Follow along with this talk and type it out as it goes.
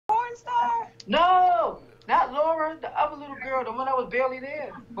porn star? No, not Laura. The other little girl, the one that was barely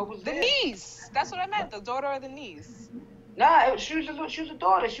there, but was The there. niece. That's what I meant. The daughter or the niece. Nah, she was a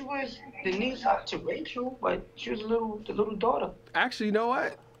daughter. She was the niece to Rachel, but she was the little daughter. Actually, you know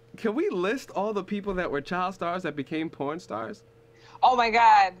what? Can we list all the people that were child stars that became porn stars? Oh my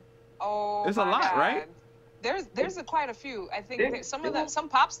God. Oh, there's a lot, God. right? There's quite a few. I think some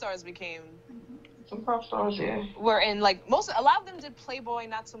pop stars became. Some pop stars, yeah. Were in like a lot of them did Playboy,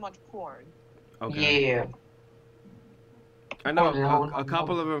 not so much porn. Okay. Yeah. I know a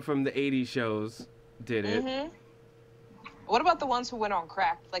couple of them from the '80s shows did it. Mm-hmm. What about the ones who went on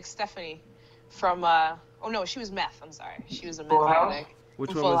crack, like Stephanie from? Oh no, she was meth. I'm sorry, she was a meth addict.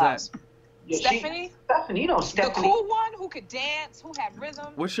 Which one was that? Yeah, Stephanie. Stephanie, you know Stephanie. The cool one who could dance, who had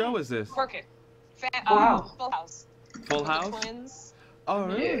rhythm. What show is this? Work it. Full House. Full House. Full House. The twins. Oh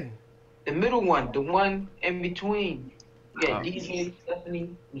really? Yeah. The middle one, the one in between. Yeah, DJ,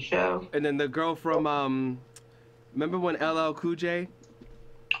 Stephanie, Michelle. And then the girl from remember when LL Cool J?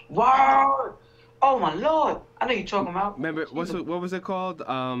 Wow! Oh my Lord! I know you're talking about. Remember what was it called?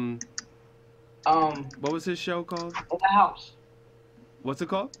 What was his show called? In the House. What's it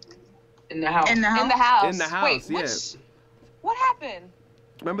called? In the House. In the House. In the House. Wait, yeah. What happened?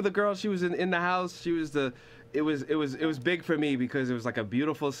 Remember the girl? She was in the House. She was the. It was big for me because it was like a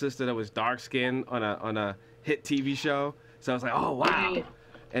beautiful sister that was dark skinned on a hit TV show. So I was like, oh wow. Yeah.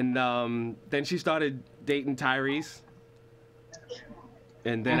 And then she started dating Tyrese.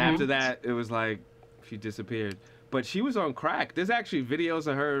 And then after that, it was like she disappeared. But she was on crack. There's actually videos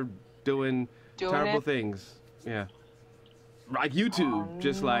of her doing terrible things. Yeah. Like YouTube,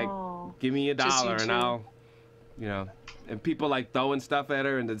 just like give me $1 and I'll, and people like throwing stuff at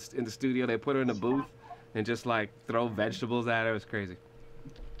her in the studio. They put her in the booth and just like throw vegetables at her. It was crazy.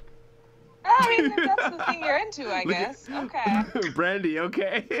 I mean, if that's the thing you're into, I guess. Okay. Brandy,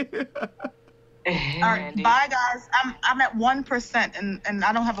 okay. All right, bye guys. I'm at 1% and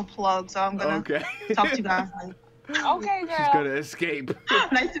I don't have a plug, so I'm gonna talk to you guys later. Okay, girl. She's gonna escape.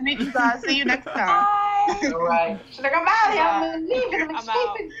 Nice to meet you guys. See you next time. Bye. All right. She's like, I'm out here. I'm leaving. I'm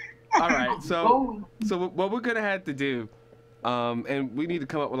escaping. All right. So what we're gonna have to do, and we need to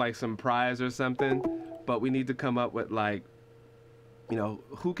come up with like some prize or something, but we need to come up with like,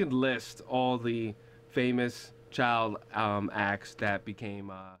 who can list all the famous child acts that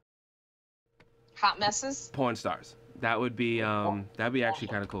became hot messes. Porn stars. That would be actually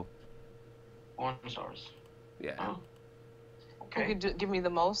kind of cool. Porn stars. Yeah. Oh. Okay. Who could give me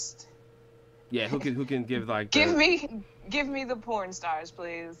the most? Yeah, who can give like give me the porn stars,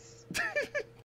 please.